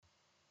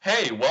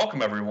Hey,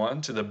 welcome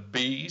everyone to the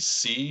B,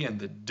 C, and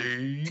the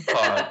D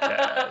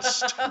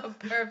podcast.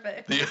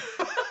 Perfect. The,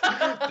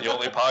 the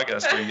only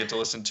podcast where you get to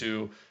listen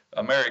to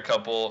a married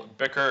couple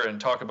bicker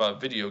and talk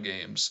about video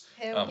games.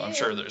 Hell I'm yeah.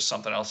 sure there's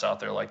something else out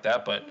there like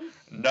that, but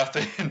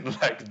nothing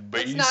like It's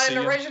B, not C, an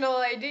and original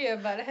idea,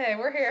 but hey,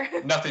 we're here.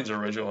 nothing's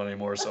original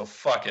anymore, so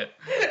fuck it.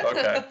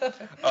 Okay.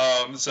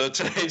 So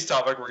today's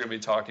topic, we're going to be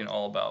talking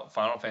all about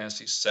Final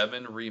Fantasy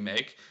VII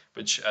Remake,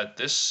 which at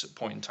this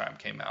point in time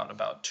came out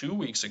about 2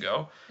 weeks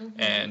ago.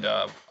 And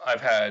I've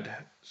had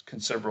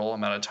considerable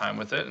amount of time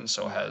with it, and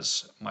so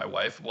has my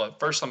wife. Well,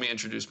 first, let me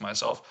introduce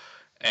myself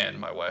and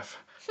my wife.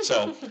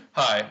 So,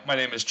 hi, my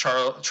name is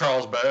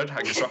Charles Baird.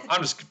 I guess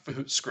I'm just,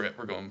 screw it,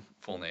 we're going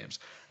full names.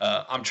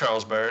 I'm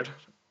Charles Baird.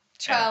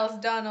 Charles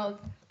Donald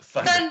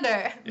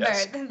Thunder.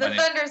 Yes, Bird. The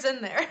thunder's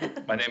in there.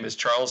 My name is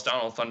Charles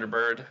Donald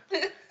Thunderbird,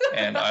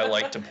 and I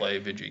like to play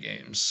video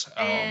games.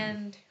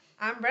 And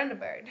I'm Brenda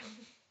Bird.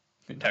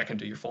 That can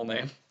do your full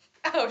name.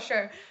 Oh,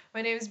 sure.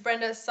 My name is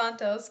Brenda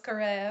Santos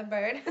Correa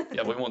Bird.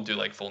 Yeah, we won't do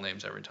like full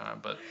names every time,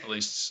 but at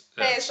least.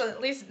 Hey, so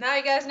at least now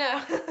you guys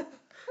know.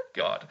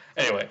 God.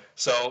 Anyway,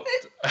 so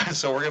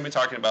we're gonna be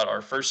talking about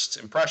our first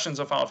impressions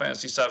of Final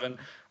Fantasy VII,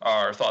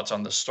 our thoughts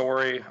on the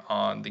story,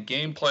 on the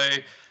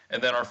gameplay,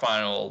 and then our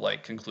final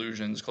like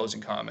conclusions, closing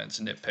comments,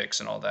 nitpicks,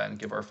 and all that, and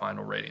give our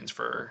final ratings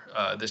for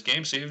this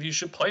game. See if you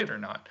should play it or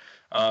not.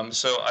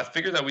 So I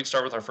figured that we'd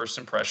start with our first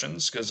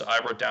impressions because I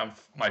wrote down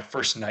my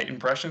first night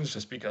impressions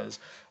just because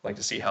I like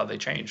to see how they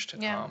changed.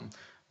 Yeah.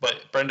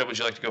 But Brenda, would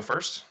you like to go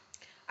first?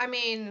 I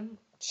mean,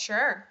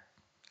 sure.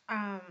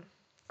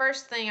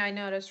 First thing I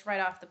noticed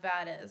right off the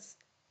bat is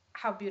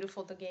how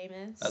beautiful the game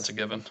is. That's a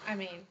given. I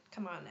mean,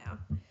 come on now.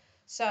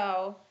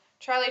 So,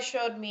 Charlie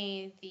showed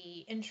me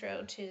the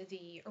intro to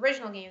the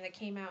original game that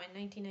came out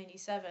in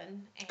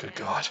 1997. And Good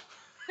God.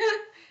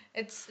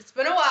 it's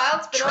been a while.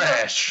 It's been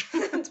Trash.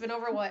 It's been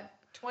over what,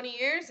 20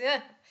 years?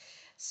 Yeah.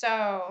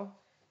 So,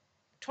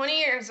 20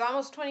 years,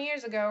 almost 20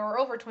 years ago, or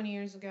over 20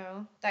 years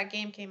ago, that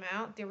game came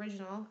out, the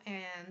original,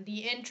 and the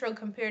intro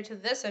compared to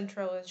this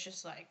intro is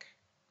just like,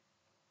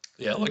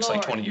 Yeah, it looks Lord.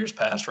 like 20 years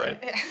passed, right?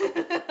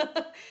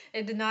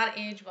 It did not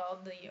age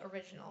well, the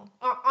original,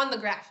 on the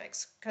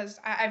graphics, because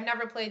I've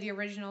never played the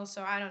original,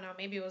 so I don't know,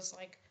 maybe it was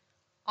like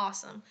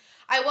awesome.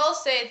 I will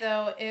say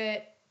though,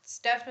 it's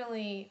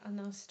definitely a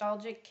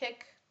nostalgic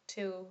kick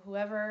to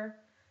whoever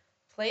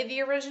played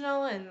the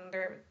original and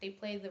they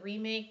played the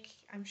remake.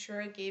 I'm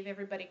sure it gave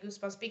everybody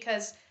goosebumps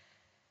because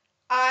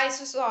I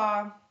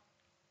saw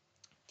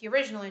the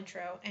original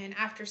intro, and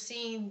after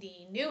seeing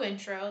the new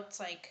intro, it's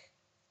like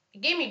it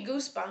gave me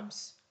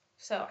goosebumps.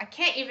 So I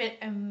can't even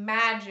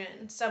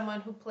imagine someone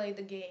who played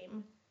the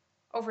game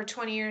over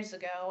 20 years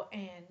ago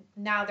and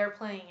now they're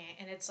playing it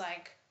and it's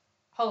like,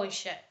 holy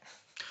shit.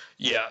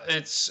 Yeah,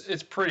 it's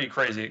pretty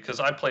crazy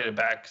because I played it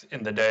back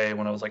in the day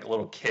when I was like a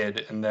little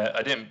kid, and that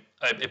I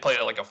played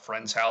at like a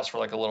friend's house for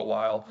like a little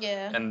while.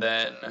 Yeah. And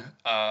then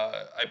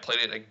I played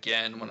it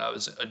again when I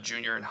was a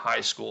junior in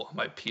high school on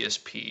my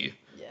PSP.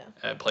 Yeah.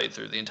 And I played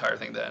through the entire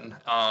thing then.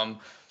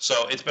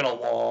 So it's been a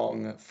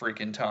long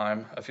freaking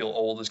time. I feel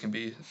old as can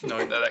be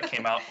knowing that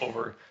came out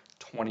over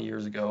 20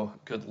 years ago.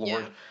 Good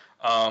Lord.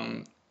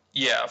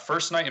 Yeah,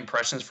 first night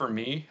impressions for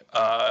me.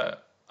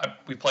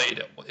 We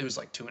played. It was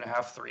like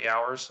 2.5, 3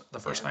 hours the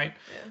first night.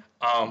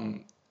 Yeah.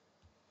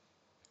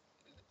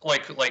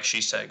 Like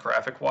she said,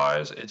 graphic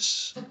wise,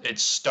 it's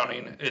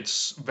stunning.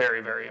 It's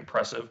very, very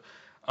impressive.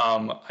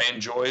 I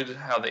enjoyed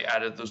how they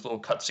added those little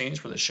cutscenes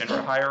for the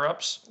Shinra higher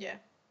ups. Yeah.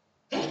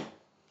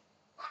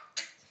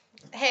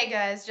 Hey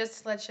guys,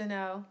 just to let you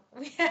know,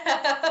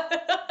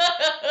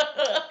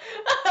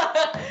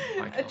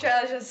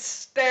 Charlie's just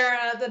staring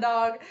at the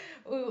dog.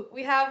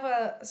 We have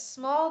a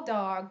small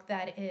dog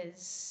that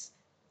is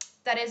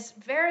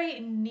very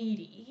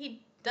needy.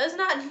 He does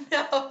not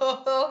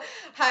know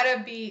how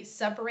to be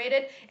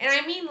separated, and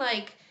I mean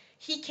like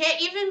he can't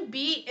even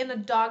be in a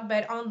dog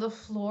bed on the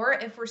floor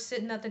if we're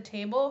sitting at the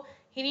table.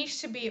 He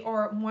needs to be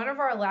or one of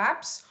our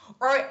laps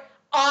or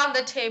on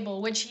the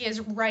table, which he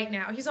is right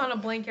now. He's on a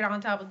blanket on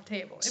top of the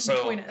table in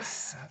between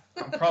us.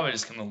 I'm probably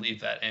just gonna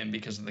leave that in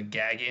because of the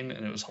gagging,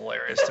 and it was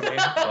hilarious to me.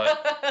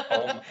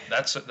 But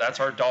that's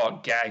our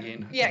dog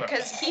gagging. Yeah,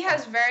 because he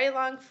has very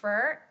long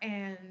fur,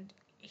 and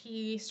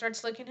he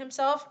starts licking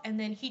himself, and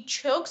then he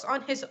chokes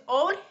on his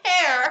own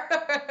hair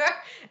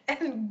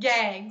and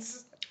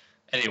gags.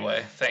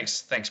 Anyway,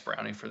 thanks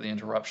Brownie for the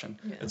interruption.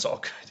 Yeah. It's all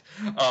good.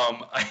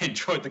 I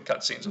enjoyed the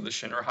cutscenes with the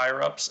Shinra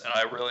higher ups, and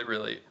I really,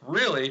 really,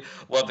 really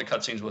loved the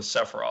cutscenes with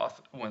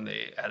Sephiroth when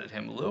they added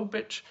him a little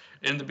bit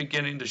in the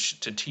beginning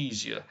to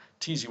tease you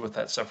with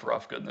that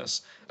Sephiroth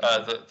goodness.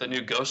 The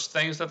new ghost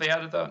things that they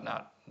added though,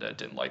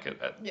 didn't like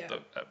it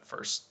at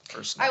first.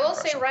 I will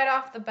say right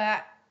off the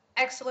bat,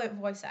 excellent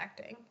voice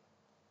acting.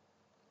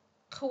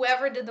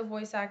 Whoever did the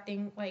voice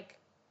acting, like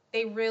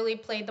they really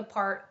played the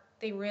part.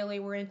 They really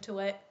were into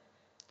it.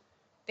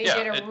 They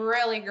did a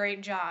really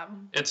great job.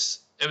 It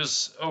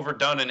was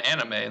overdone in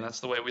anime, and that's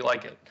the way we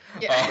like it.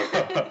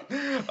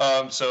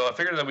 Yeah. So I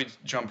figured that we'd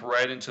jump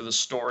right into the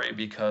story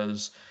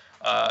because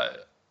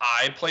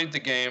I played the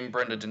game.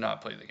 Brenda did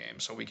not play the game,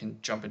 so we can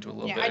jump into a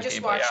little Yeah, bit I of just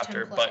gameplay watched him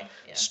after. But play.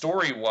 Yeah.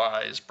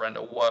 story-wise,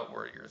 Brenda, what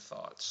were your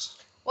thoughts?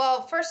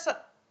 Well, first,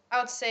 I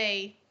would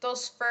say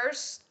those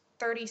first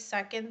 30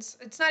 seconds,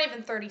 it's not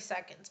even 30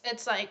 seconds,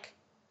 it's like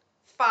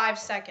 5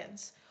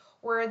 seconds,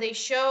 where they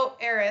show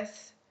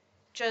Aerith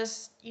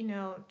just,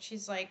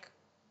 she's like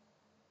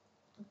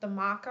the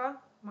Mako?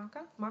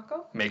 Mako.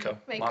 Mako,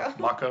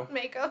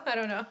 I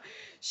don't know.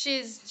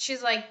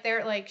 She's like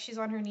there, like she's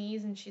on her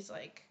knees and she's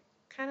like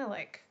kind of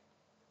like,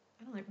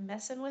 I don't know, like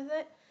messing with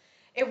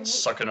it.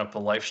 Sucking up the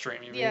life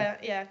stream, you mean? Yeah,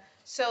 yeah.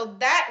 So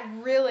that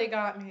really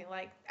got me.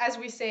 Like, as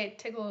we say, it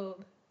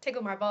tickled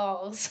my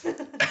balls.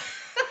 It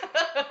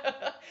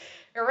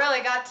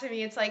really got to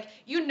me. It's like,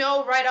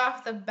 right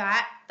off the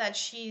bat that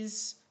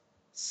she's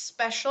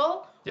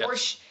special,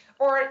 yes.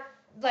 or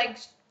like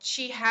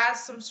she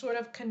has some sort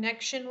of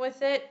connection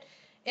with it.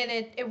 And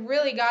it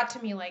really got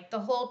to me, like, the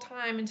whole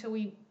time until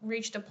we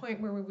reached a point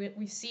where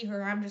we see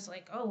her. I'm just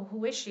like, oh,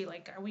 who is she?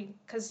 Like, are we?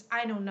 Because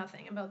I know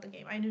nothing about the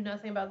game. I knew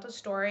nothing about the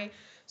story.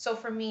 So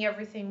for me,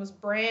 everything was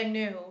brand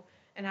new.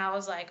 And I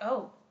was like,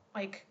 oh,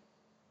 like,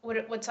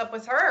 what's up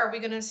with her? Are we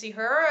going to see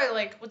her? Or,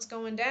 like, what's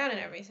going down and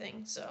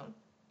everything? So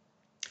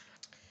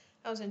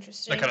that was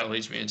interesting. That kind of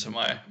leads me into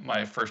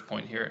my first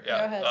point here.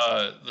 Yeah, Go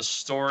ahead. The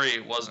story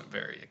wasn't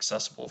very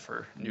accessible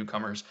for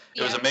newcomers.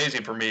 It was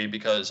amazing for me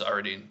because I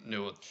already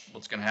knew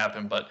what's going to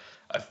happen, but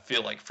I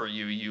feel like for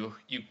you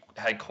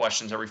had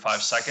questions every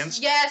 5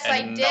 seconds. Yes, and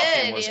I did.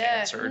 Nothing was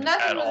answered.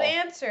 Nothing was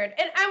answered.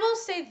 And I will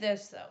say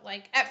this though,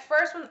 like at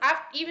first,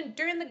 even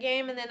during the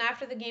game and then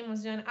after the game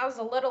was done, I was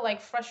a little like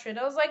frustrated.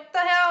 I was like, the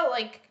hell,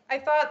 like I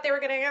thought they were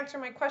gonna answer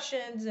my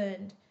questions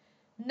and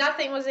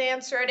nothing was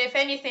answered. If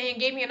anything, it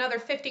gave me another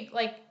 50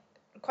 like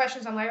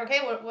questions. I'm like, okay,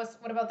 what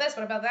about this?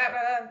 What about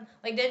that?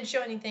 Like didn't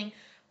show anything.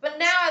 But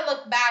now I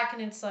look back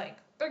and it's like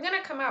they're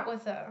gonna come out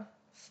with a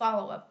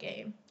follow-up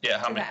game. Yeah,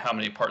 how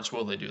many parts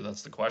will they do?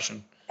 That's the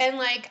question. And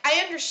like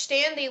I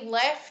understand they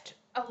left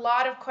a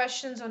lot of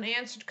questions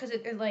unanswered because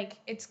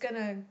it's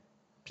gonna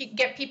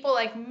get people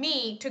like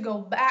me to go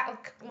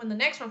back when the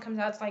next one comes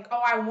out. It's like,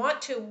 oh, I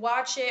want to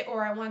watch it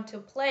or I want to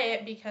play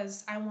it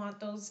because I want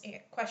those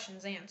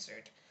questions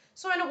answered.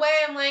 So in a way,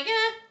 I'm like,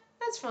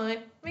 that's fine,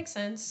 makes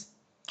sense.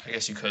 I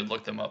guess you could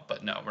look them up,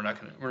 but no, we're not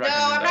gonna.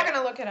 I'm not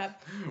gonna look it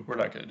up. We're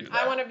not gonna do that.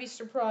 I want to be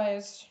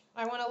surprised.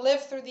 I want to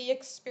live through the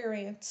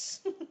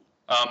experience.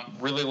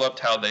 Really loved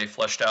how they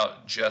fleshed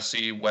out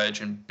Jessie, Wedge,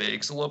 and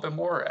Biggs a little bit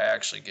more. I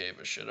actually gave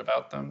a shit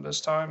about them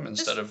this time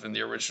instead of in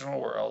the original,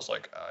 where I was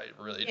like,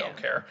 I really don't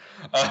care,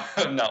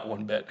 not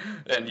one bit.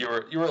 And you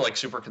were like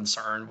super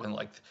concerned when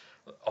like,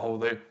 oh,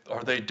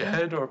 are they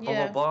dead or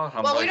blah blah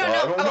blah. Well, we don't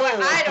know.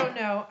 I don't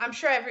know. I'm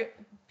sure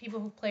people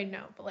who played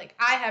know, but like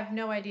I have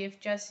no idea if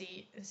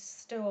Jessie is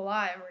still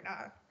alive or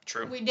not.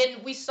 True.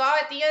 We saw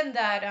at the end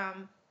that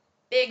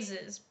Biggs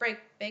is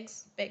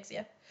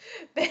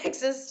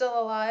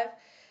still alive,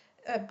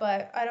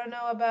 but I don't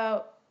know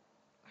about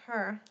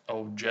her.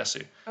 Oh,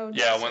 Jessie.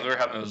 Yeah, when they're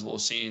having those little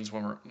scenes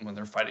when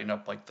they're fighting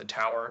up like the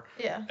tower.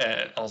 Yeah.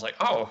 And I was like,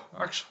 I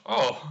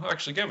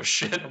actually gave a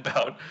shit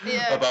about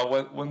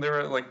when they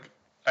were like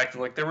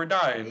acting like they were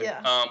dying.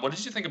 Yeah. What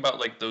did you think about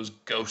like those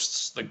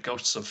ghosts, the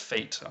ghosts of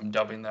fate? I'm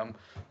dubbing them,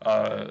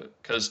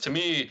 because to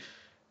me,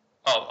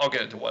 I'll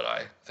get into what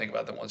I think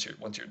about them once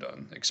you're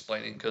done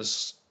explaining.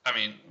 Because I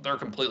mean, they're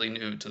completely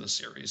new to the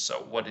series.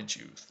 So what did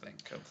you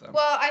think of them?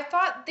 Well, I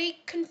thought they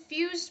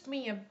confused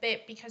me a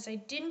bit because I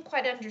didn't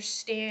quite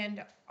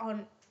understand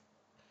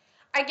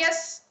I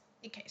guess,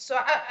 okay, so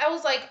I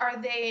was like, are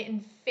they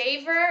in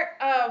favor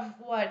of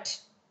what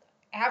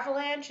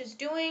Avalanche is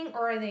doing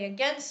or are they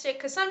against it?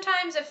 Because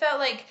sometimes it felt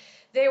like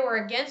they were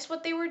against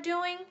what they were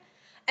doing.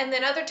 And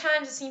then other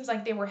times it seems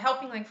like they were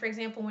helping. Like, for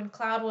example, when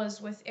Cloud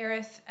was with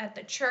Aerith at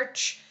the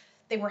church,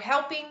 they were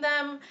helping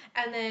them.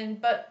 And then,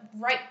 but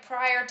right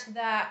prior to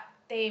that,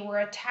 they were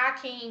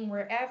attacking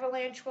where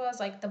Avalanche was,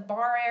 like the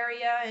bar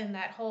area and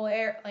that whole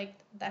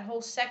that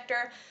whole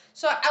sector.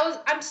 So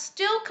I'm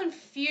still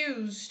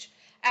confused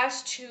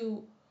as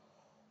to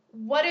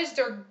what is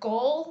their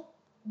goal.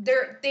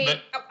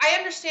 I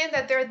understand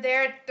that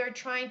they're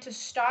trying to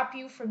stop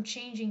you from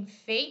changing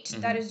fate.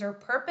 Mm-hmm. That is their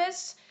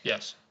purpose.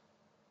 Yes.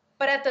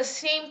 But at the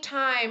same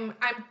time,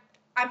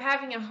 I'm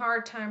having a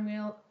hard time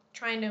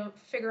trying to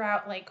figure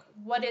out like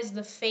what is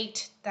the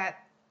fate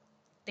that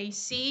they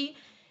see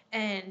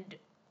and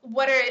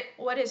what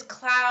is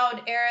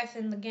Cloud, Aerith,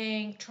 and the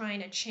gang trying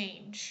to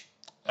change.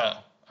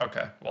 Oh,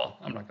 okay. Well,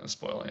 I'm not going to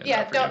spoil it.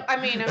 Yeah, don't. I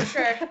mean, I'm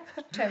sure.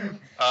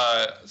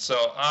 So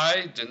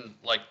I didn't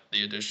like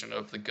the addition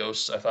of the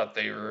ghosts. I thought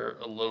they were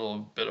a little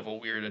bit of a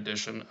weird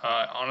addition.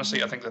 Honestly,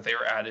 mm-hmm. I think that they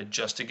were added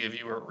just to give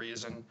you a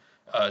reason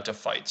to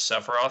fight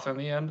Sephiroth in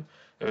the end.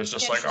 It was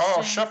just like, oh,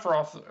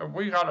 Sephiroth,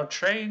 we gotta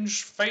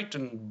change fate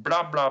and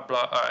blah blah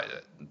blah.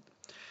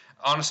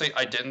 honestly,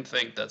 I didn't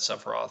think that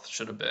Sephiroth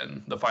should have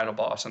been the final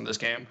boss in this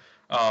game.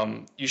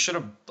 You should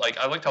have, like,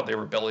 I liked how they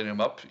were building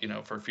him up,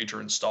 for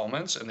future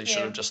installments, and they should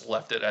Yeah. have just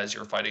left it as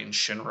you're fighting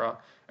Shinra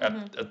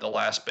at the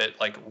last bit,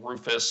 like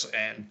Rufus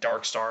and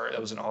Darkstar. It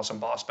was an awesome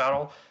boss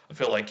battle. I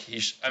feel like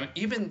I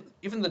mean,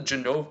 even the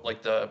Genova,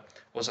 like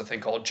what's the thing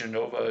called,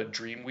 Genova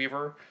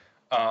Dreamweaver.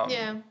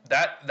 Yeah.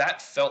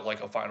 That felt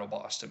like a final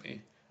boss to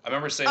me. I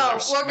remember saying, Oh,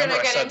 we're remember gonna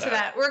I get said into that.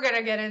 that. We're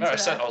gonna get into No, I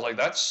that. was like,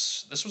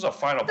 this was a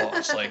final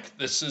boss. Like,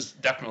 this is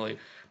definitely,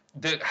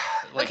 like,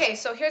 Okay,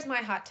 so here's my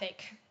hot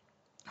take.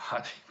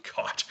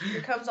 God.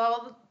 Here comes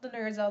all the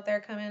nerds out there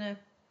coming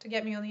to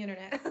get me on the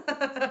internet.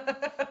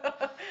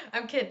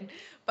 I'm kidding.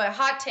 But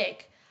hot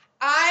take.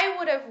 I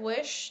would have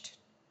wished.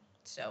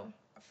 So,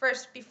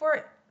 first,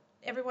 before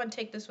everyone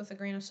take this with a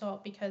grain of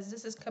salt, because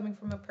this is coming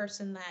from a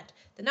person that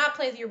did not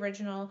play the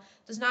original,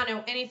 does not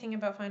know anything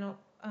about Final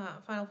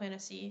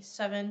Fantasy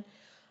VII.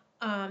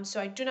 So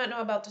I do not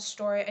know about the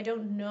story. I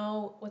don't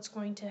know what's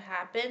going to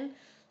happen.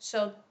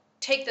 So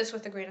take this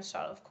with a grain of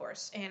salt, of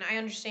course. And I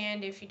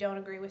understand if you don't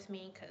agree with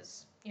me,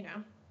 because,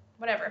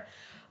 whatever.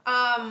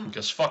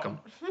 Because fuck them.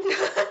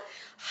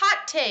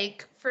 Hot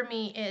take for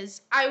me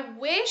is I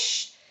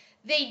wish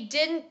they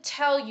didn't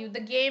tell you, the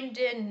game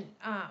didn't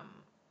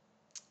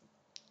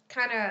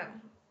kind of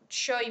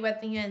show you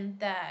at the end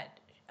that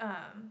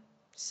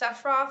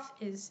Sephiroth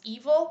is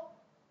evil.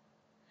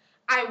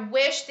 I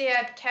wish they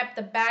had kept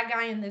the bad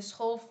guy in this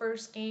whole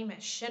first game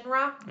as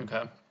Shinra.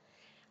 Okay.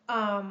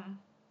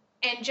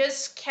 And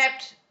just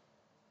kept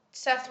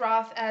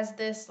Sephiroth as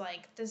this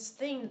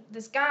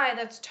guy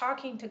that's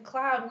talking to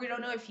Cloud. We don't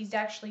know if he's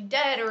actually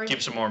dead or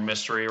Keep some more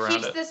mystery around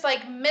keeps it. this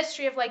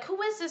mystery of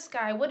who is this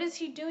guy? What is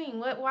he doing?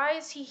 Why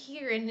is he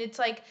here? And it's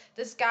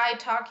this guy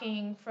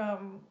talking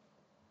from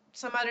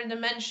some other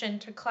dimension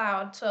to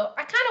Cloud. So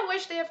I kind of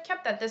wish they have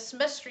kept this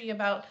mystery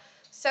about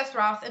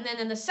Sephiroth. And then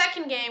in the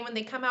second game, when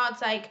they come out,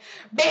 it's like,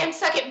 bam,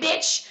 suck it,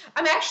 bitch!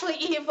 I'm actually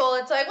evil.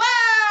 It's like,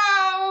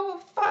 wow,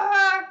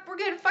 fuck, we're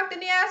getting fucked in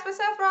the ass by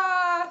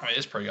Sephiroth. I mean,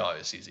 it's pretty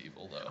obvious he's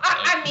evil, though.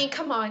 I mean,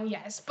 come on,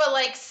 yes.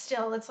 But,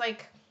 still, it's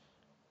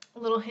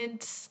little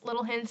hints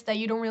that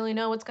you don't really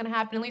know what's going to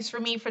happen, at least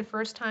for me, for the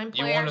first time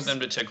players. You wanted them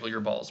to tickle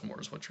your balls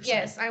more, is what you're saying.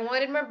 Yes, I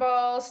wanted my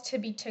balls to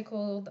be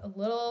tickled a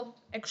little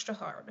extra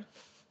hard.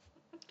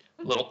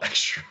 A little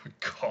extra,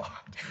 God.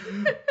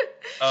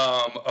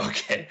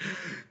 Okay.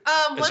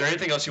 Is there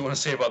anything else you want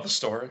to say about the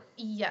story?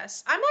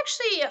 Yes. I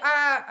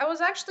was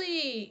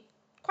actually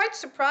quite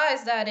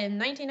surprised that in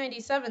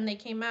 1997 they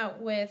came out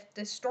with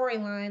this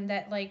storyline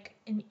that,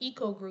 an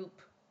eco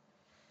group,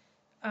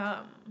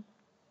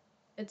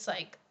 it's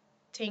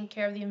taking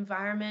care of the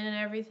environment and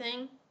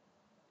everything.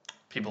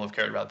 People have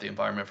cared about the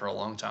environment for a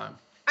long time.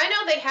 I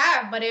know they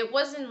have, but it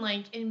wasn't,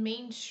 in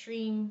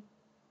mainstream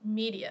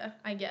media,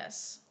 I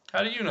guess.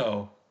 How do you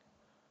know?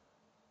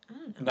 I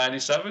don't know.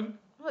 97?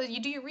 Well,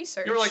 you do your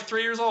research. You were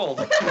 3 years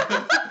old. I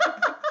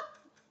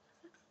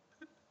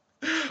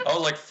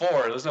was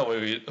 4. There's no way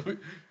we...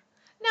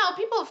 No,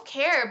 people have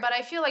cared, but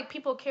I feel like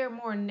people care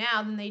more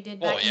now than they did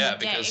back in the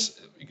day.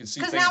 Because you can see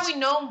because now we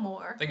know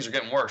more. Things are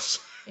getting worse.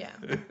 Yeah.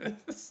 But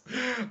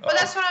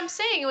that's what I'm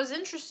saying. It was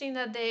interesting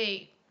that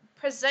they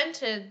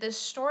presented this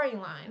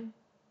storyline.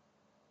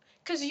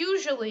 Because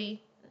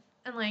usually,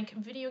 in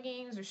video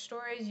games or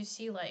stories, you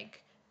see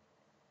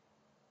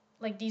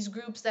these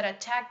groups that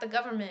attack the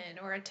government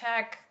or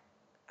attack,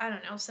 I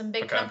don't know, some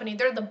big company.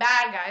 They're the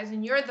bad guys,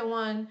 and you're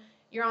on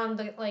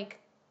the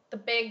the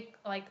big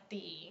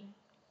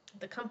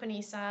the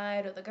company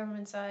side or the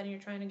government side, and you're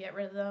trying to get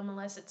rid of them,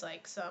 unless it's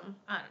some,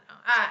 I don't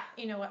know.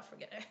 You know what?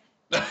 Forget it.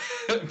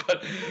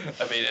 But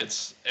I mean,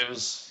 it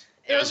was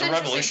a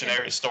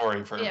revolutionary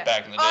story for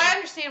back in the day. I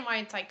understand why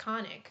it's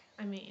iconic.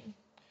 I mean,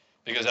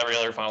 because every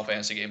other Final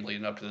Fantasy game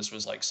leading up to this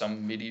was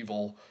some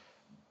medieval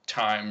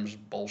times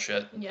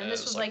bullshit. Yeah,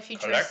 this was Collect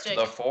futuristic.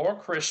 the 4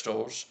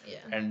 crystals,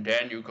 and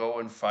then you go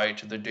and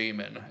fight the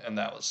demon, and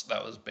that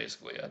was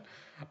basically it.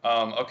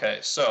 Okay,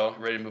 so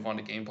ready to move on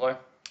to gameplay?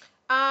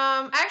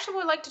 I actually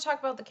would like to talk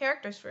about the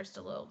characters first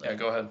a little bit. Yeah,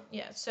 go ahead.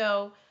 Yeah,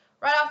 so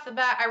right off the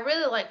bat, I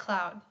really like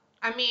Cloud.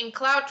 I mean,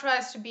 Cloud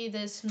tries to be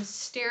this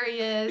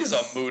mysterious... He's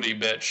a moody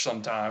bitch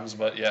sometimes,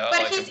 but yeah.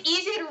 But he's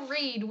easy to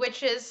read,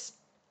 which is...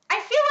 I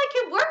feel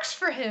like it works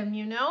for him,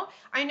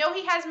 I know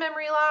he has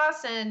memory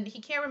loss, and he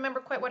can't remember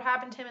quite what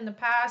happened to him in the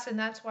past, and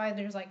that's why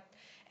there's and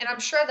I'm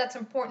sure that's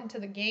important to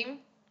the game,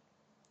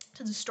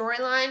 to the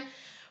storyline,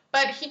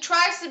 but he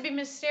tries to be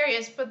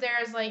mysterious, but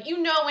there's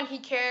when he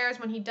cares,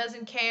 when he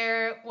doesn't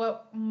care,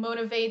 what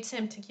motivates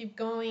him to keep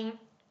going,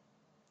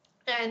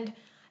 and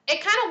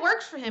it kind of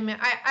works for him.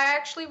 I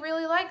actually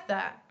really like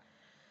that.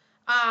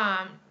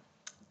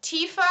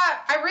 Tifa,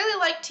 I really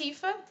like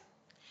Tifa.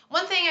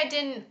 One thing I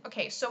didn't...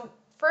 Okay, so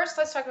first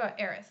let's talk about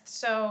Aerith.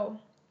 So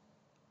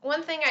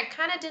one thing I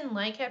kind of didn't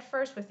like at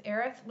first with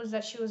Aerith was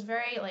that she was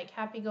very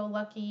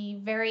happy-go-lucky,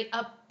 very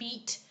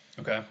upbeat.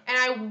 Okay. And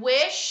I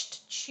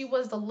wished she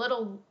was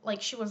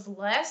she was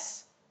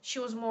less. she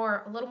was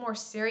a little more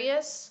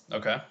serious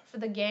Okay. for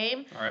the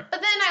game. All right.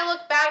 But then I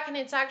look back and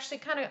it's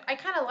actually I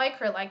kind of like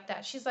her like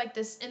that. She's like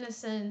this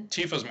innocent.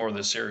 Tifa's more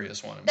the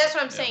serious one. That's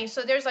what I'm saying.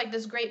 So there's like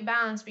this great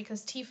balance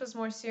because Tifa's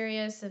more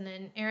serious and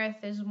then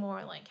Aerith is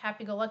more like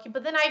happy-go-lucky.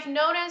 But then I've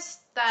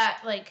noticed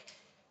that like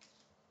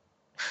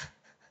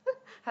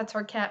that's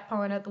our cat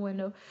pawing at the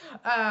window.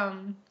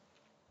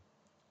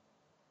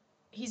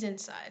 He's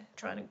inside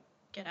trying to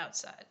get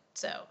outside.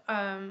 So,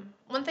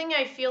 one thing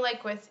I feel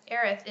like with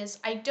Aerith is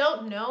I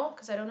don't know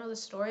because I don't know the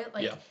story.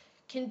 Like, Yeah.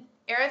 can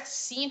Aerith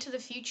see into the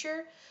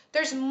future?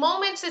 There's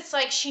moments it's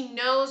like she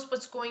knows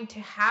what's going to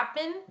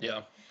happen,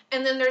 Yeah.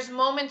 and then there's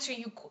moments where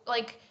you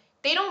like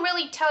they don't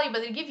really tell you,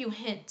 but they give you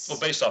hints. Well,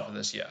 based off of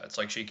this, yeah, it's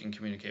like she can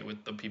communicate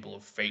with the people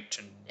of fate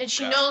and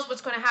she knows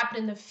what's going to happen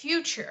in the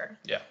future.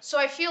 Yeah. So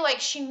I feel like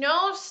she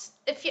knows.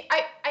 I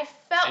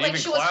felt and like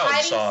even she was Cloud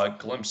hiding. saw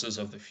glimpses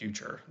of the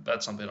future.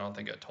 That's something I don't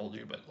think I told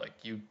you, but like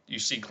you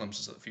see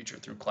glimpses of the future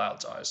through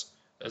Cloud's eyes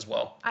as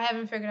well. I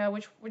haven't figured out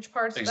which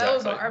parts Exactly.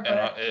 those are,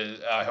 but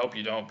And I hope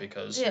you don't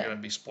because Yeah. you're gonna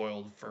be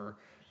spoiled for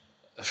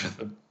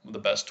the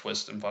best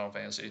twist in Final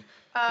Fantasy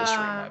history,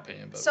 in my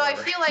opinion. But so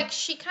whatever. I feel like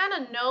she kind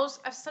of knows.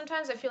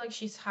 Sometimes I feel like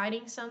she's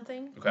hiding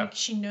something. Okay. Like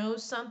she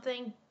knows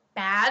something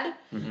bad,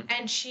 Mhm.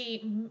 and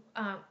she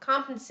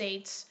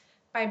compensates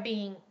by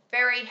being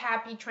very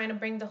happy, trying to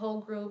bring the whole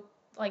group,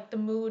 like the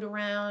mood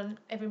around,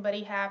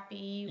 everybody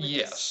happy. With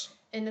Yes. This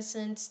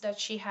innocence that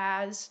she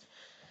has.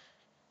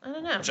 I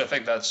don't know. Which I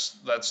think that's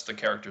the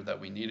character that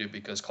we needed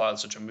because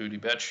Cloud's such a moody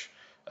bitch.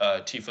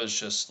 Tifa's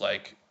just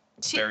like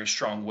very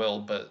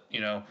strong-willed, but you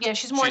know. Yeah,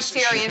 she's more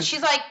serious.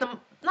 She's like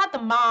not the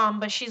mom,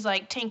 but she's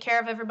like taking care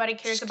of everybody,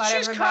 cares about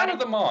everybody. She's kind of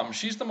the mom.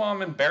 She's the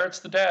mom, and Barrett's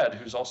the dad,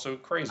 who's also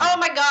crazy. Oh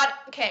my god.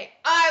 Okay,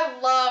 I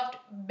loved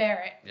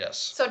Barrett. Yes.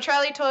 So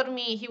Charlie told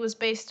me he was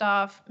based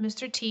off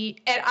Mr.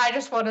 T, and I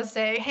just want to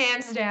say,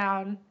 hands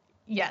down,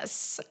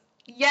 yes.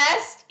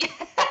 Yes.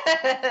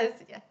 Yes.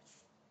 Yes.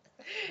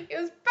 He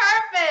was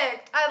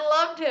perfect. I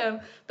loved him.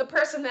 The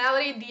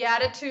personality, the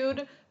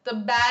attitude, the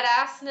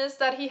badassness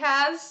that he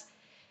has.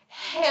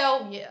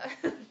 Hell yeah.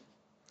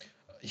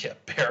 Yeah,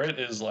 Barrett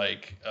is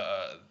like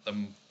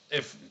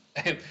if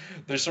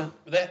there's some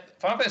that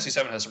Final Fantasy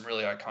VII has some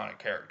really iconic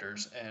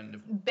characters,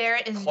 and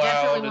Barrett is Cloud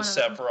definitely and one of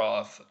them.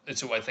 Sephiroth. It's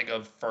who I think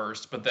of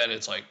first, but then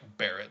it's like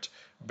Barrett.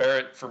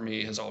 Barrett for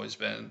me has always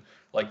been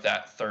like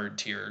that third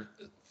tier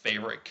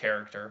favorite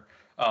character.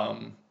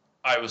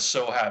 I was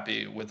so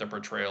happy with the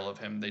portrayal of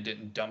him. They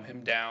didn't dumb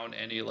him down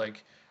any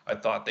like I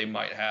thought they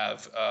might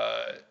have.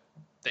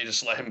 They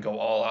just let him go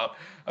all out.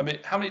 I mean,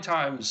 how many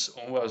times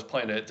when I was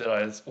playing it did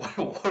I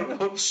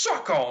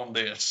suck on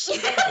this?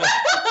 Like,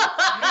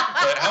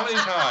 how many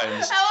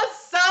times? That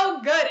was so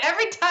good.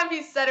 Every time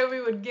he said it, we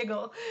would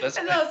giggle.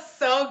 And that was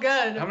so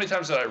good. How many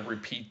times did I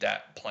repeat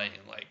that playing?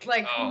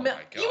 Like oh my god.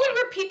 You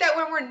would repeat that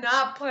when we're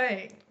not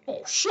playing.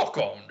 Oh, suck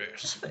on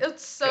this.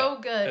 It's so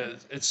good.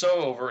 It's so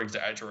over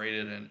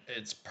exaggerated and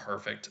it's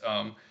perfect.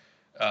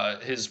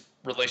 His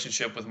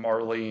relationship with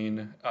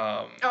Marlene.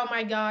 Oh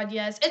my god,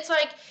 yes. It's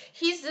like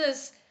he's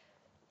this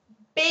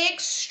big,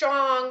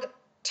 strong,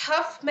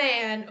 tough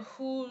man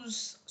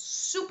who's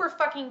super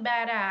fucking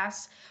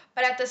badass,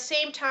 but at the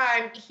same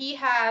time, he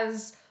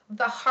has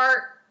the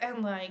heart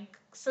and like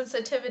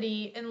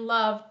sensitivity and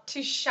love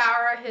to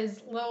shower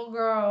his little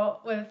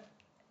girl with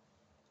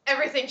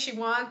everything she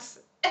wants.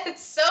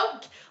 It's so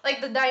like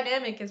the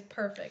dynamic is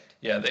perfect.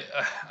 Yeah,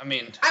 I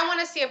mean. I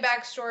want to see a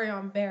backstory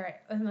on Barrett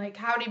and like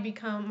how did he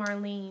become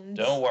Marlene's.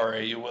 Don't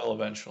worry, you will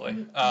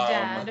eventually.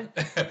 Dad.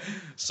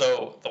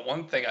 So the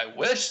one thing I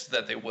wish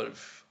that they would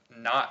have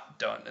not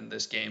done in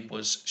this game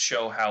was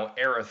show how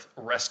Aerith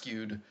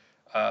rescued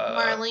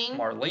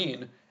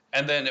Marlene.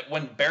 And then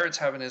when Barrett's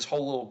having his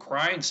whole little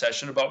crying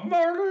session about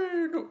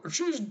Marlene,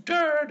 she's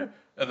dead.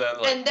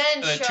 And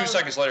then 2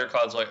 seconds later,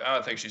 Cloud's like, oh,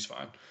 I think she's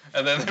fine.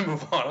 And then they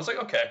move on. I was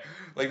like, okay.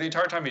 Like the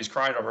entire time he's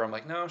crying over her, I'm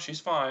like, no, she's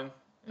fine.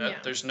 Yeah.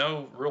 There's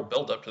no real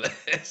build up to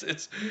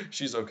this.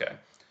 She's okay.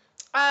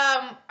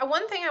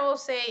 One thing I will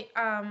say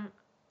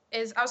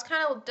is I was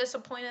kind of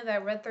disappointed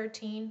that Red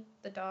 13,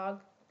 the dog,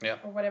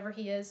 or whatever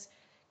he is,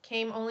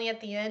 came only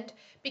at the end,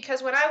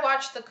 because when I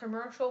watched the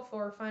commercial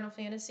for Final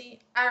Fantasy,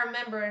 I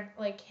remember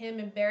like him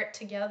and Barrett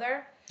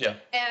together. Yeah.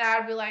 And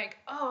I'd be like,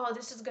 oh,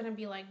 this is gonna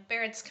be like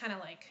Barrett's kind of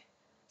like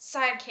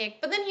sidekick,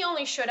 but then he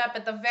only showed up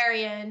at the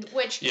very end,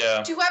 which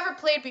to whoever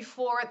played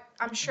before,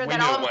 I'm sure we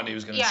knew when he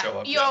was gonna show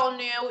up. You all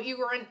knew, you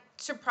weren't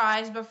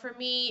surprised, but for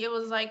me, it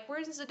was like,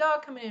 where's the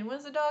dog coming in?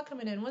 When's the dog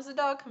coming in? When's the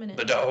dog coming in?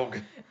 The dog.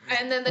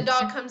 And then the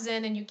dog comes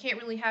in, and you can't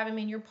really have him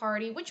in your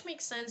party, which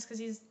makes sense because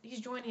he's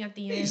joining at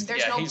the end.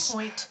 There's no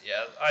point.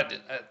 Yeah, I'm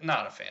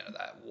not a fan of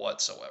that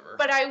whatsoever.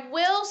 But I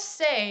will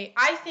say,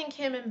 I think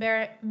him and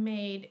Barrett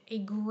made a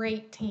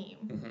great team.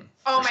 Mm-hmm,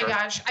 oh my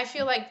gosh, I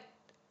feel like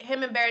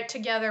him and Barrett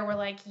together were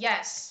like,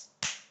 yes.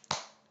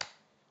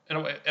 In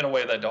a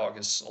way, that dog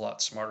is a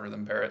lot smarter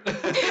than Barrett.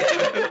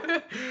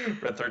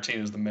 Red 13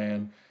 is the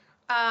man.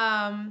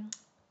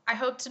 I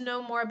hope to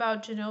know more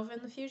about Jenova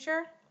in the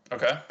future.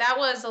 Okay. That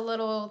was a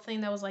little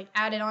thing that was like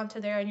added onto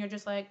there, and you're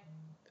just like,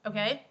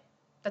 okay,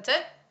 that's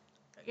it.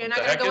 You're What not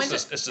the gonna heck go is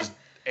into this? It's this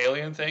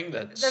alien thing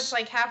that's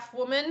like half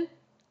woman,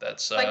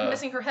 that's like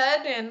missing her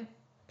head and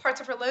parts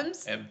of her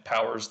limbs.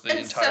 empowers the And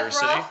entire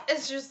Sephiroth city.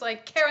 is just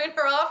like carrying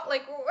her off.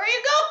 Like, where are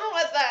you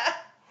going with that?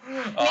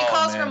 And he Oh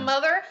calls her man.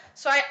 mother.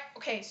 So I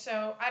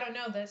don't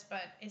know this,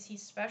 but is he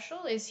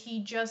special? Is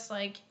he just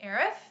like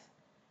Aerith?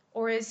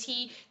 Or is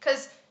he,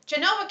 because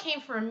Jenova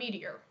came from a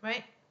meteor,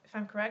 right? If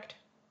I'm correct.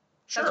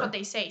 Sure. That's what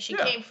they say. She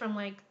Yeah. came from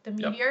like the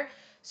meteor.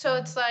 So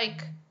it's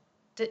like,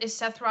 is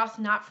Sephiroth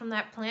not from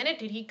that planet?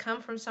 Did he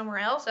come from somewhere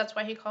else? That's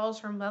why he calls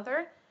her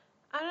mother.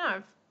 I don't know.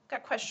 I've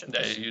got questions.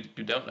 Yeah,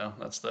 you don't know.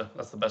 That's the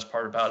best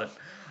part about it.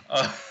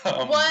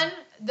 One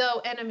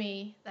though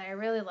enemy that I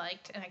really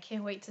liked, and I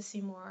can't wait to see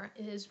more,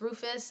 is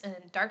Rufus and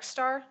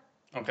Darkstar.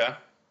 Okay.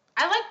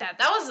 I like that.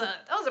 That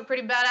was a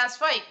pretty badass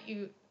fight.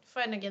 You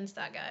fighting against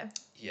that guy.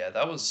 Yeah,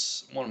 that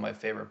was one of my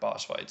favorite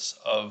boss fights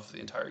of the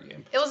entire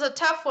game. It was a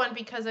tough one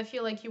because I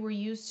feel like you were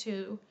used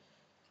to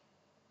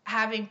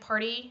having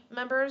party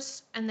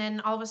members, and then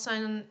all of a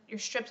sudden you're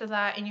stripped of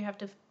that, and you have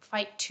to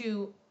fight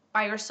two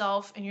by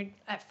yourself. And you're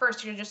at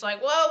first you're just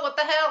like, whoa, what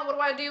the hell? What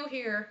do I do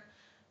here?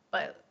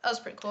 But that was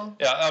pretty cool.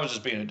 Yeah, I was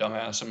just being a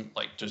dumbass. I'm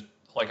just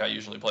like I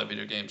usually play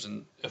video games,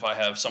 and if I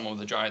have someone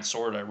with a giant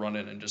sword, I run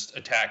in and just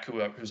attack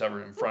who's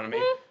ever in front of me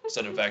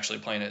instead of actually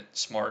playing it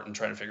smart and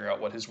trying to figure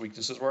out what his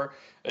weaknesses were.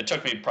 It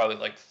took me probably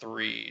like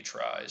 3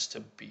 tries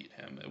to beat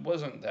him. It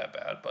wasn't that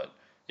bad, but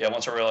yeah,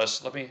 once I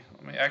realized, let me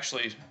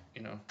actually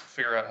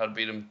figure out how to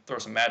beat him, throw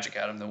some magic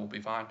at him, then we'll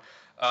be fine.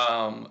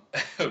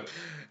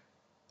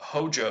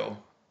 Hojo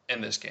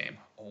in this game,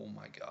 oh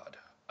my god,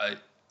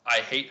 I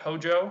hate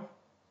Hojo.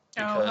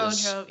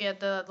 Because Hojo, yeah,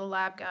 the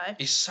lab guy.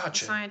 He's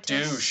such a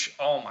scientist. douche.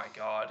 Oh my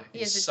god.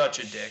 He's such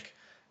a douche. dick.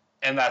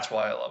 And that's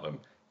why I love him.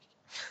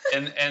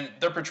 and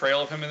their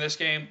portrayal of him in this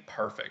game,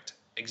 perfect.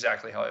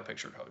 Exactly how I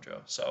pictured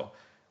Hojo. So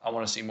I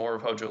want to see more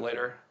of Hojo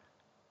later.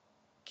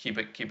 Keep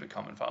it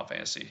coming, Final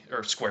Fantasy.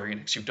 Or Square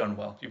Enix. You've done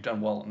well. You've done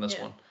well in this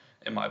one.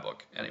 In my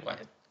book. Anyway.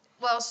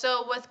 Well,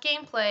 so with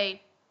gameplay,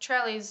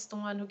 Charlie's the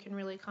one who can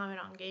really comment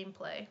on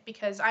gameplay.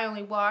 Because I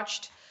only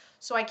watched,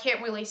 so I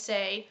can't really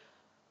say,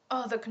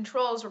 oh, the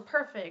controls were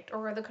perfect,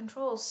 or the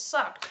controls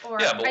sucked,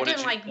 or yeah, but I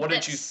didn't like what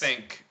this. did you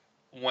think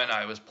when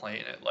I was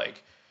playing it?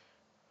 Like,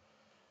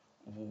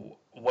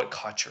 what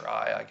caught your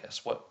eye, I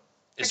guess? What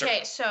is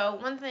okay, so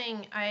one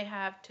thing I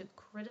have to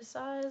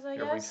criticize, I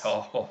guess. Here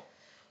we go.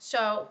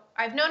 So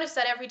I've noticed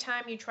that every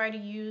time you try to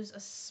use a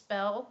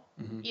spell,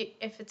 Mm-hmm.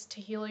 if it's to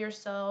heal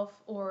yourself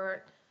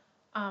or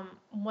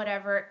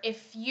whatever,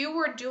 if you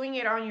were doing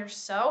it on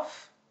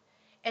yourself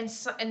and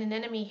an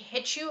enemy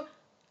hit you,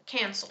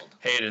 canceled.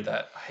 Hated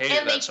that.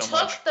 And they so took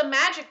much. the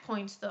magic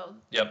points though.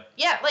 Yep.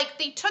 Yeah, like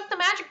they took the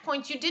magic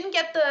points. You didn't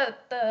get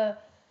the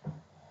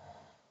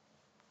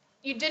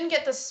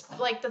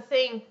like the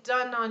thing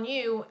done on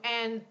you,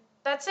 and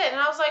that's it. And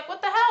I was like,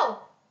 what the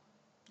hell?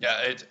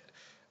 Yeah,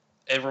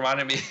 it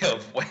reminded me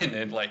of when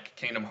in like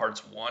Kingdom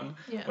Hearts 1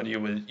 when you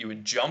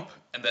would jump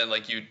and then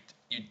like you'd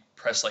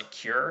press like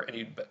cure and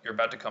you're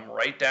about to come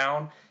right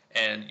down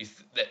and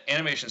the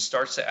animation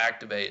starts to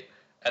activate.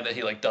 And then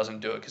he like doesn't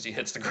do it because he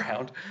hits the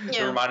ground.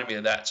 Yeah. It reminded me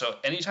of that. So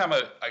anytime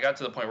I got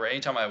to the point where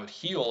anytime I would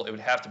heal, it would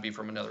have to be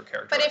from another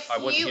character. But if I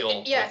wouldn't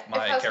heal with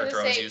my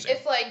character I was using.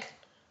 If like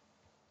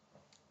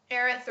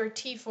Aerith or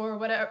Tifa or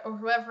whatever or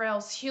whoever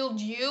else healed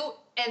you,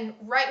 and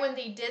right when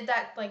they did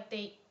that, like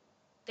they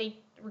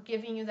were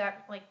giving you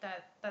that like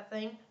that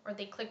thing, or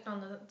they clicked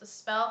on the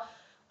spell,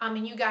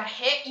 and you got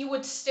hit, you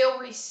would still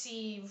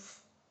receive.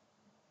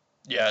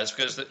 Yeah, it's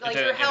because like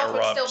your health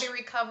would still be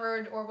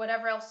recovered, or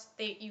whatever else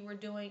you were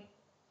doing.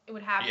 It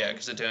would happen. Yeah,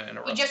 because it didn't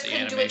interrupt the animation. You just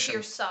couldn't do it to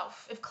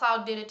yourself. If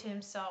Cloud did it to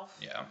himself.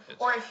 Yeah.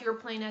 Or if you were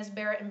playing as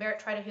Barrett and Barrett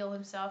tried to heal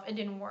himself, it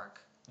didn't work.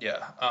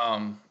 Yeah.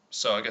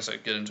 So I guess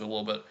I'd get into a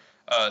little bit.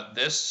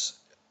 This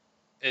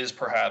is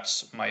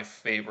perhaps my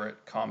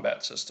favorite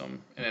combat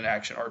system in an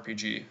action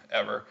RPG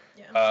ever.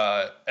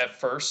 Yeah. At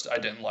first, I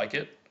didn't like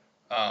it.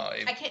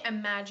 I can't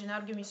imagine.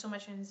 That would give me so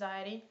much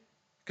anxiety.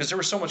 Because there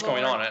was so much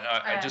going on, and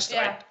I was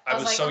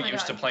like, so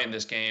used to playing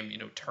this game,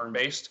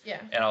 turn-based.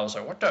 Yeah. And I was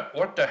like,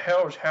 what the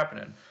hell is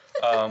happening?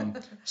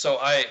 But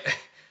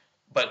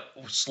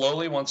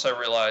slowly once I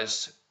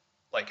realized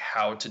like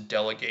how to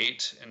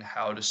delegate and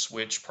how to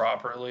switch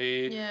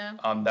properly,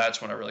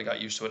 that's when I really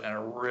got used to it, and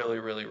I really,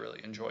 really,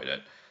 really enjoyed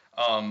it.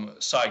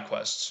 Side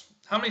quests.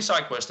 How many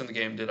side quests in the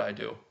game did I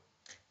do?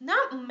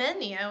 Not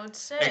many, I would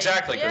say.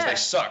 Exactly, because they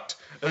sucked.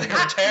 They were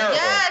terrible.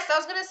 Yes, I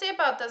was going to say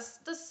about this.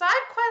 The side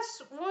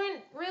quests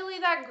weren't really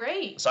that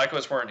great. Side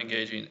quests weren't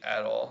engaging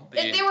at all.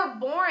 They were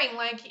boring.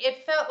 Like,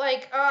 it felt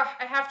like, I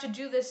have to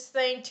do this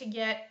thing to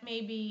get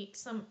maybe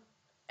some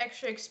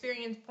extra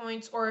experience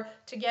points or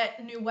to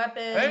get new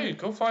weapons. Hey,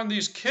 go find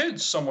these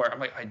kids somewhere. I'm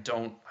like, I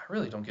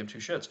really don't give two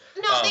shits.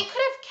 No, they could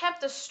have kept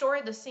the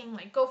story the same.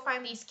 Like, go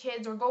find these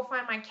kids, or go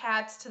find my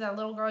cats. To that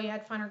little girl, you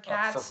had to find her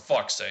cats. For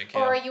fuck's sake.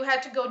 Or you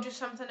had to go do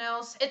something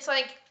else. It's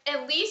like,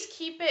 at least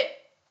keep it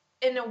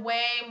in a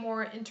way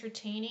more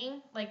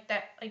entertaining. Like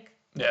that, like.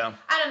 Yeah.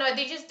 I don't know.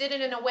 They just did it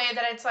in a way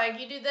that it's like,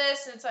 you do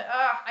this, and it's like,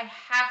 I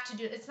have to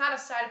do it. It's not a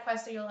side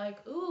quest that you're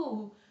like,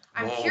 ooh,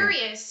 I'm Whoa.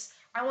 curious.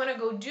 I want to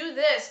go do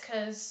this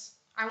because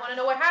I want to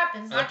know what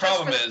happens. And the Not just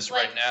problem for, is,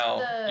 like, right now,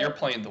 the you're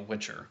playing The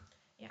Witcher,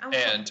 yeah,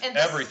 and and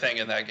everything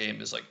in that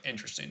game is like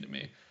interesting to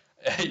me.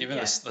 Even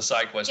Yeah. the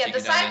side quests Yeah, you the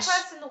get done side is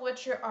quests in The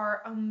Witcher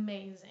are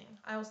amazing.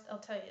 I'll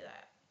tell you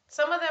that.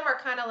 Some of them are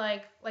kind of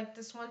like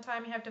this one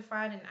time you have to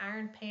find an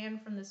iron pan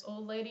from this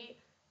old lady.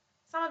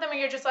 Some of them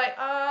you're just like,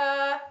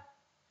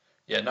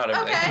 yeah, not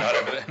everything,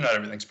 okay. not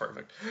everything's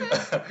perfect.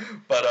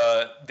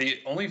 But the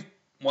only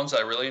ones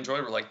I really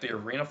enjoyed were like the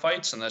arena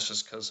fights, and that's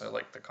just because I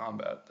like the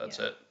combat. That's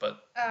Yeah. it.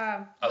 But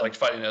I liked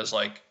fighting as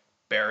like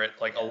Barrett,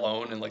 like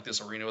alone in like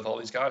this arena with all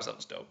these guys. That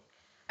was dope.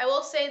 I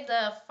will say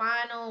the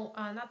final,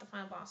 not the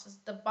final bosses,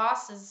 the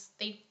bosses,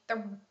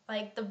 they're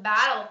like the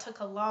battle took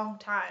a long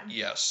time.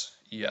 Yes,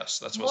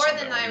 that's what More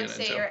something than I I want to would get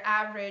say into. your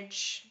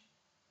average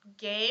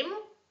game.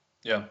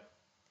 Yeah.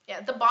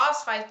 Yeah, the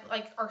boss fights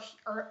like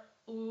are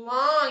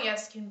long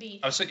as can be.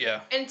 I said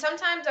yeah. And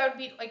sometimes I would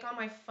be like on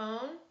my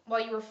phone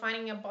while you were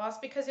fighting a boss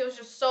because it was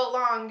just so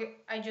long.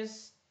 I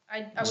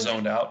would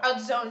Zoned out. I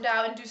would zoned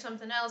out and do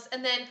something else.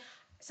 And then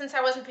since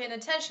I wasn't paying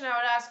attention, I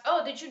would ask,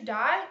 "Oh, did you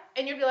die?"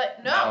 And you'd be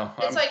like, "No."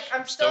 It's like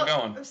I'm still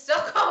going. I'm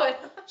still going.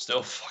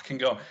 Still fucking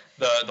going.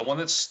 The one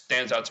that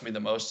stands out to me the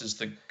most is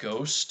the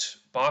ghost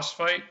boss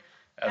fight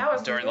That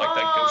was during like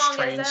that ghost long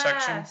train as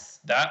section. ass.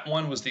 That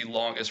one was the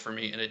longest for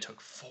me, and it took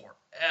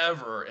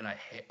forever. And I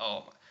hate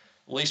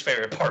least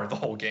favorite part of the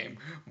whole game.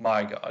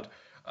 My God.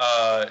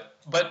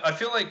 But I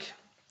feel like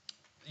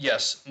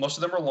yes, most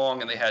of them are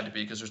long, and they had to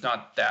be because there's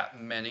not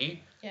that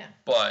many. Yeah.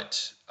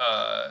 But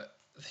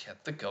yeah,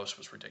 the ghost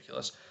was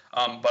ridiculous.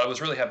 But I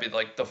was really happy.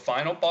 Like the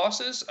final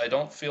bosses, I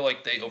don't feel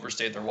like they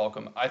overstayed their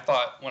welcome. I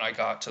thought when I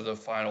got to the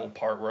final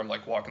part where I'm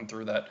like walking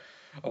through that,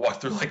 I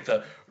walked through like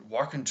the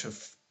walking to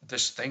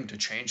this thing to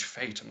change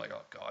fate. I'm like,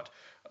 oh God,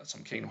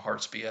 some Kingdom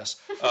Hearts BS.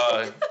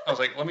 I was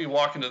like, let me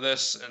walk into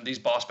this, and these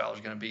boss battles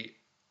are going to be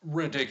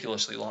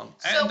ridiculously long,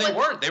 So and they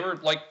weren't. They were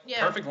like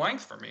Yeah. perfect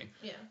length for me.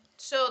 Yeah.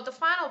 So the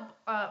final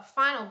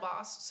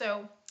boss.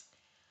 So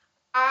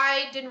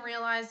I didn't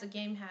realize the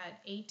game had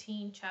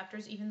 18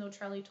 chapters, even though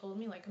Charlie told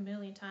me like a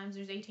million times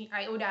there's 18.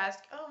 I would ask,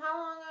 "Oh, how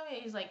long?"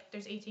 He's like,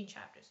 "There's 18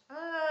 chapters."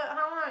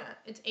 How long?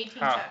 It's 18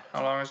 chapters.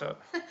 How long is that?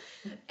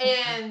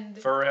 And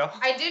For real?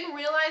 I didn't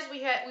realize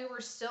we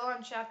were still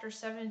on chapter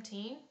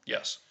 17.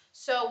 Yes.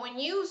 So when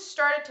you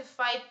started to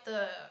fight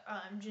the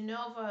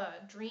Genova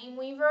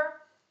Dreamweaver,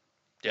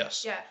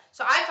 Yes. yeah.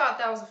 So I thought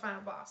that was the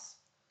final boss.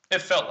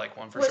 It felt like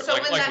one for Well, sure.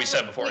 so Like we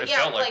said before, it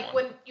felt like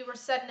one. when you were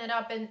setting it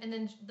up and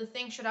then the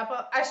thing showed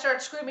up, I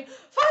started screaming,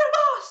 "Final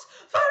boss!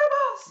 Final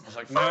boss!" I was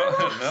like, Final no,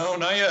 boss!" no,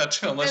 not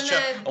yet.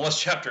 Unless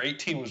chapter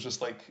 18 was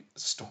just like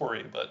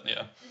story, but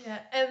yeah. Yeah,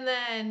 and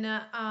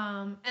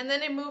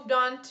then it moved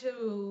on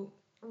to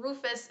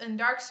Rufus and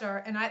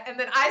Darkstar, and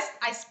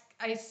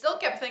I still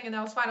kept thinking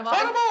that was final boss.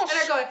 Final boss! And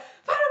they're going,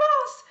 "Final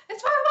boss!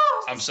 It's final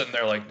boss!" I'm sitting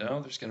there like, no,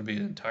 there's going to be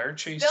an entire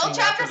chase Still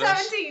scene chapter after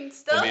this. 17.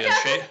 Still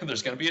chapter.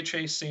 There's going to be a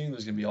chase scene.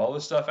 There's going to be all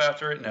this stuff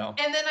after it. No.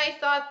 And then I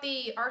thought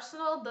the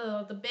arsenal,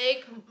 the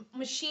big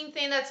machine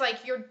thing that's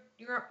like you're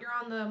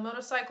on the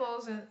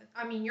motorcycles, and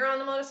I mean you're on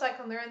the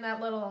motorcycle and they're in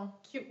that little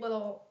cute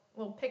little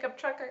pickup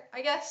truck,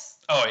 I guess.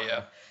 Oh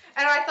yeah.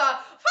 And I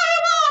thought,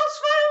 final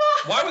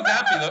boss! Why would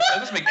that be that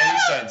doesn't make any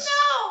sense.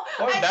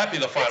 No. Why would that be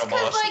the final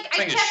boss? Like I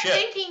Thing is kept shit.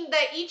 thinking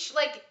that each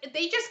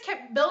they just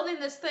kept building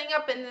this thing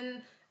up,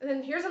 and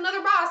then here's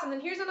another boss, and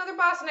then here's another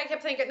boss, and I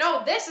kept thinking,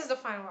 no, this is the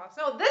final boss.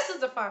 No, this is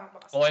the final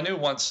boss. Well, I knew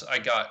once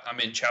I'm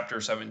in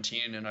chapter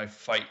 17 and I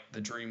fight the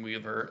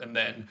Dreamweaver and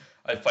then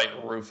I fight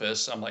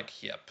Rufus. I'm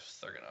like, yep,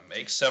 they're going to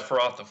make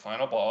Sephiroth the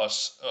final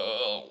boss.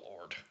 Oh,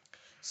 Lord.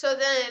 So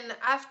then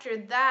after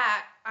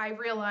that, I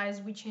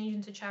realized we changed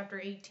into chapter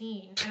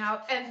 18.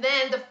 And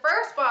then the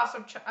first boss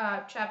of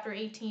chapter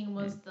 18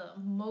 was the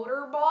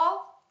motor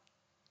ball.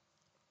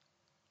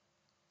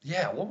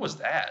 Yeah, what was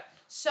that?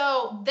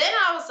 So then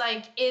I was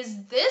like,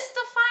 is this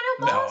the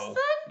final boss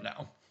then?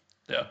 No.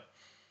 Yeah.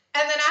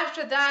 And then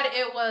after that,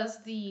 it was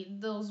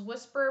those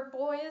Whisper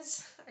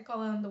Boys. I call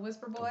them the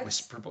Whisper Boys. The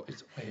Whisper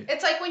Boys. Wait.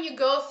 It's like when you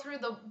go through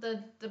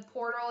the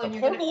portal. The and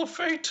Portal of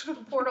Fate. The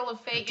Portal of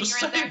Fate. To and you're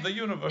save in there, the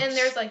universe. and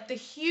there's like the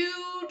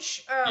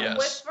huge Yes.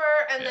 Whisper,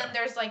 and then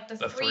there's like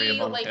the three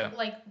of them,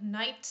 like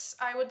knights,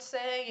 I would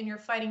say, and you're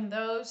fighting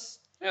those.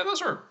 Yeah,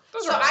 those are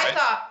So all right. I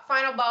thought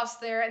final boss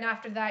there, and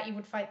after that you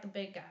would fight the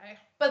big guy.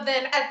 But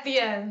then at the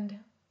end,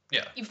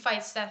 you fight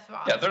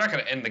Sephiroth. Yeah, they're not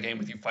going to end the game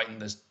with you fighting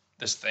this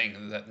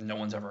thing that no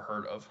one's ever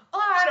heard of. Oh,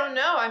 I don't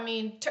know. I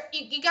mean,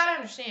 you gotta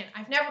understand.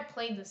 I've never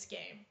played this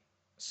game,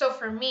 so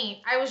for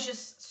me, I was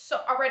just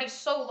already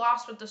so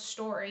lost with the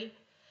story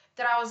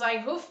that I was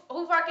like, who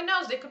fucking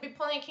knows? They could be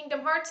playing a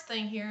Kingdom Hearts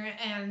thing here,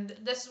 and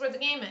this is where the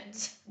game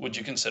ends. Would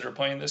you consider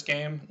playing this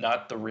game,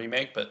 not the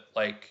remake, but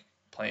like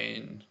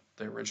playing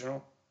the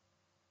original?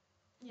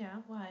 Yeah,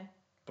 why?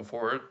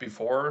 Before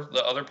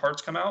the other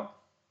parts come out?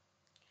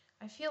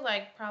 I feel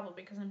like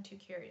probably because I'm too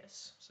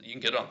curious. So you can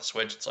get it on the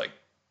Switch. It's like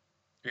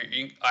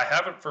I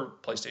have it for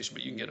PlayStation,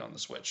 but you can get it on the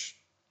Switch.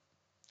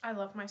 I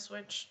love my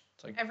Switch.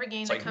 It's like Every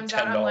game it's that like comes $10.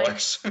 out, I'm like,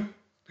 can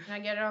I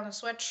get it on the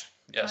Switch?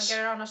 Yes. Can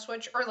I get it on a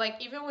Switch? Or like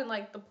even when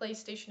like the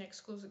PlayStation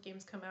exclusive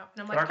games come out,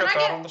 and I'm Can like, I get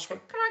that on the Switch?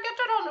 can I get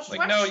that on the Switch?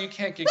 Like, no, you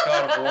can't get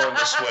God of War on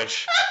the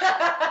Switch.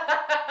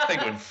 I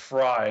think it would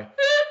fry.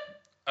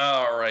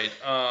 All right.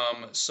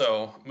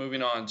 So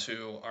moving on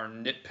to our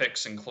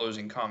nitpicks and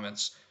closing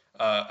comments.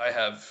 I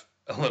have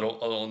a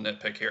little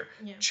nitpick here.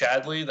 Yeah.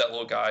 Chadley, that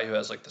little guy who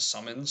has like the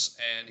summons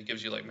and he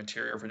gives you like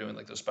material for doing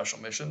like those special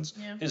missions.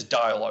 Yeah. His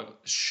dialogue,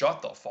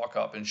 shut the fuck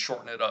up and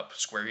shorten it up.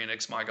 Square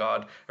Enix, my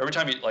god. Every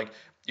time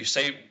you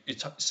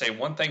say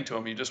one thing to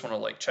him, you just want to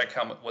like check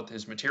what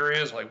his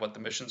material is, like what the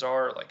missions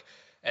are, like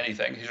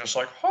anything. He's just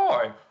like,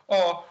 hi,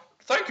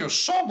 thank you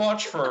so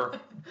much for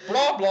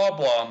blah blah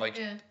blah. I'm like,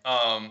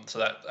 Yeah. so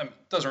that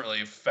doesn't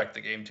really affect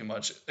the game too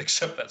much,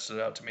 except that stood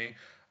out to me.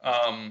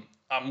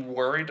 I'm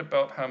worried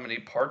about how many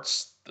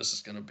parts this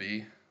is gonna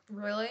be.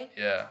 Really?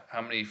 Yeah,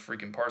 how many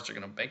freaking parts are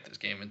gonna make this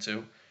game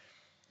into?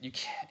 You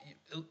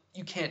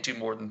can't do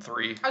more than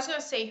 3. I was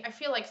gonna say, I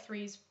feel like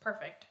 3's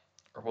perfect.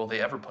 Or will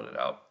they ever put it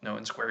out? No,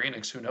 in Square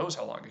Enix, who knows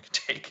how long it could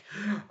take.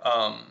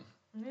 Yeah,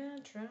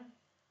 true.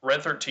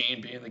 Red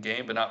 13 being in the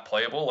game but not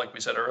playable, like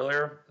we said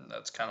earlier,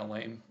 that's kind of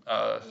lame.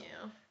 Yeah.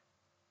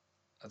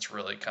 That's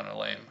really kind of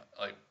lame.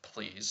 Like,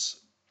 please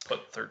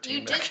put 13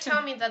 You back. did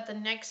tell me that the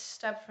next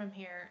step from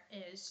here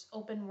is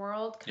open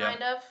world,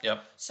 kind of.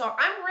 Yep. So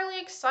I'm really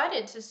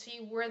excited to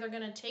see where they're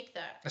gonna take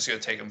that. It's gonna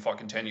take them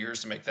fucking 10 years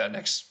to make that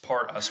next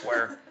part. I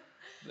swear,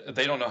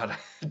 they don't know how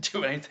to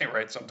do anything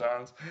right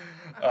sometimes.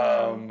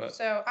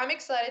 So I'm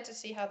excited to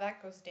see how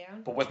that goes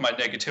down. But with my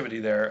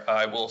negativity there,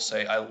 I will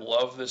say I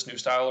love this new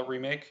style of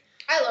remake.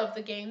 I love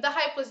the game. The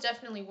hype was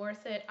definitely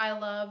worth it. I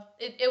love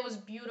it. It was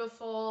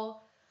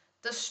beautiful.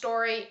 The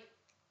story,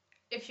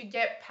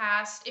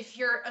 if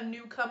you're a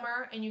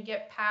newcomer and you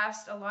get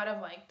past a lot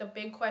of like the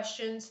big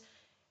questions,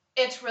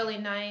 it's really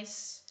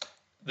nice.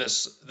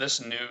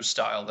 This new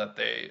style that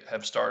they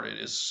have started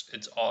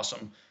it's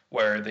awesome,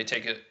 where they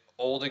take an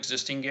old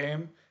existing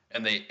game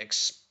and they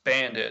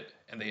expand it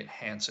and they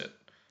enhance it.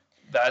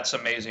 That's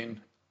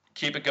amazing.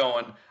 Keep it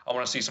going. I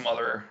want to see some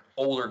other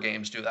older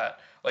games do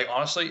that. Like,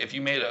 honestly, if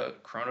you made a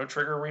Chrono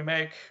Trigger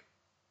remake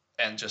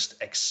and just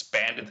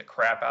expanded the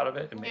crap out of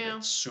it and made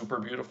it super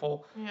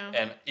beautiful,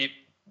 and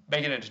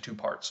make it into 2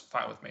 parts,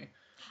 fine with me.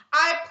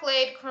 I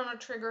played Chrono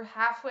Trigger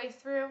halfway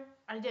through.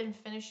 I didn't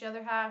finish the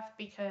other half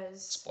because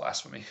It's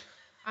blasphemy.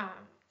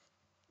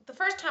 The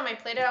first time I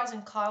played it, I was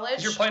in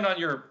college. You're playing on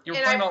your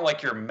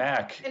like your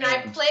Mac. And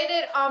I played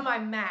it on my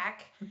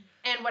Mac.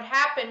 And what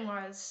happened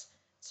was,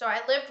 so I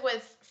lived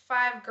with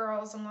 5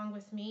 girls along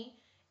with me,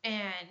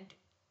 and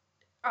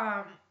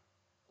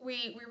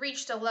we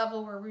reached a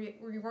level where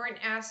we weren't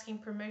asking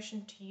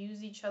permission to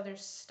use each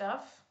other's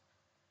stuff.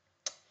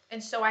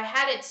 And so I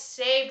had it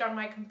saved on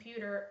my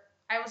computer.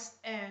 I was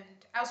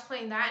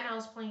playing that, and I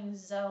was playing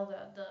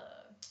Zelda,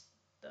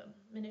 the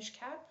Minish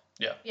Cap.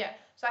 Yeah. Yeah.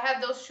 So I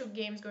had those 2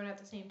 games going at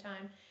the same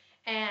time,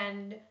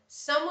 and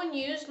someone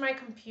used my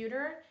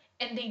computer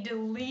and they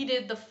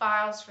deleted the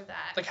files for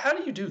that. Like, how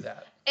do you do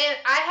that? And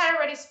I had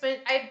already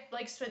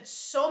spent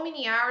so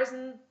many hours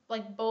in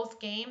like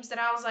both games that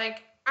I was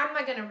like, I'm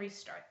not gonna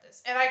restart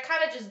this, and I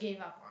kind of just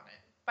gave up on it.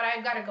 But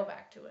I've got to go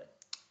back to it.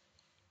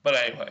 But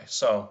anyway,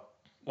 so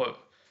what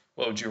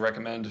would you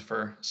recommend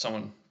for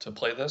someone to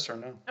play this or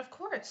no? Of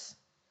course,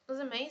 it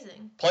was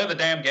amazing. Play the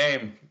damn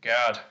game,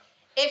 God.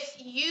 If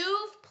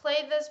you've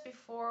played this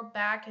before,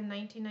 back in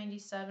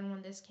 1997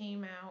 when this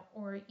came out,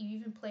 or you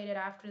even played it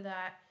after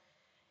that,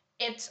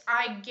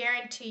 I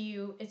guarantee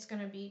you it's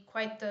going to be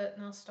quite the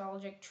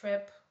nostalgic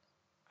trip.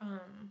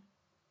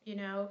 You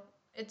know,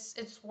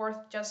 it's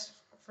worth just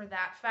for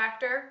that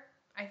factor,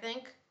 I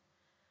think.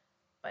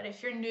 But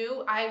if you're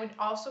new, I would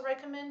also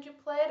recommend you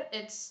play it.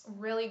 It's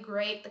really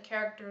great. The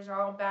characters are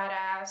all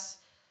badass.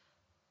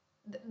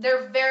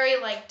 They're very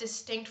like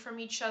distinct from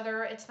each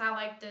other. It's not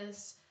like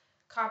this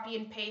copy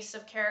and paste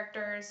of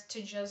characters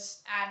to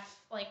just add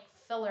like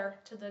filler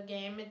to the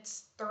game.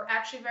 They're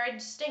actually very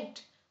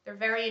distinct. They're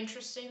very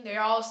interesting. They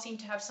all seem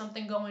to have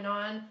something going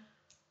on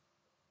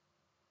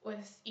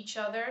with each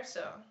other.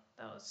 So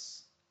that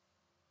was.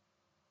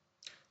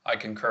 I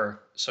concur.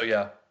 So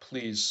yeah,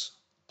 please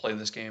play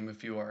this game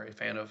if you are a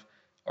fan of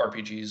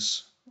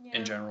RPGs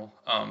in general.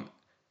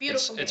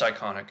 Beautiful game. It's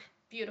iconic.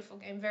 Beautiful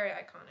game. Very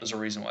iconic. There's a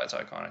reason why it's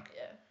iconic.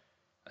 Yeah.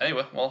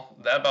 Anyway, well,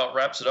 that about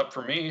wraps it up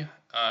for me.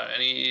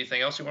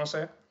 Anything else you want to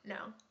say? No,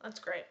 that's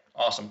great.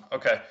 Awesome.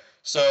 Okay,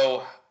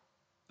 so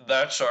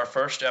that's our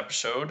first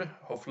episode.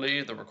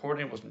 Hopefully the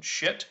recording wasn't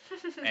shit,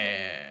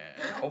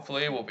 and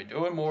hopefully we'll be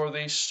doing more of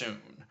these soon.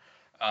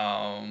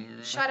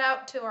 Shout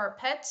out to our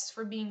pets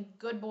for being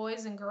good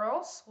boys and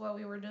girls while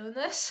we were doing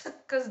this,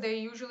 because they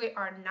usually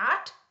are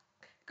not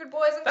good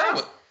boys and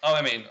girls.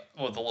 I mean,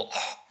 with the little.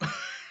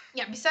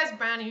 Yeah, besides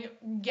Brownie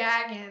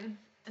gagging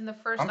in the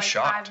first I'm like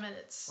shocked. 5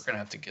 minutes. We're gonna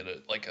have to get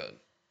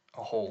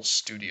a whole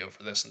studio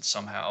for this and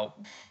somehow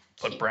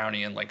put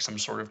Brownie in like some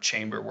sort of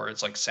chamber where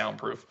it's like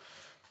soundproof.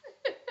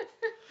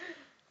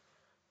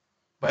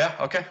 But yeah,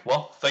 okay.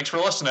 Well, thanks for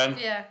listening.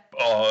 Yeah.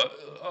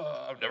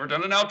 I've never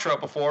done an outro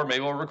before.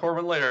 Maybe we'll record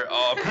one later.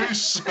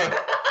 Peace.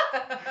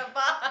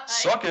 Bye.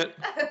 Suck it.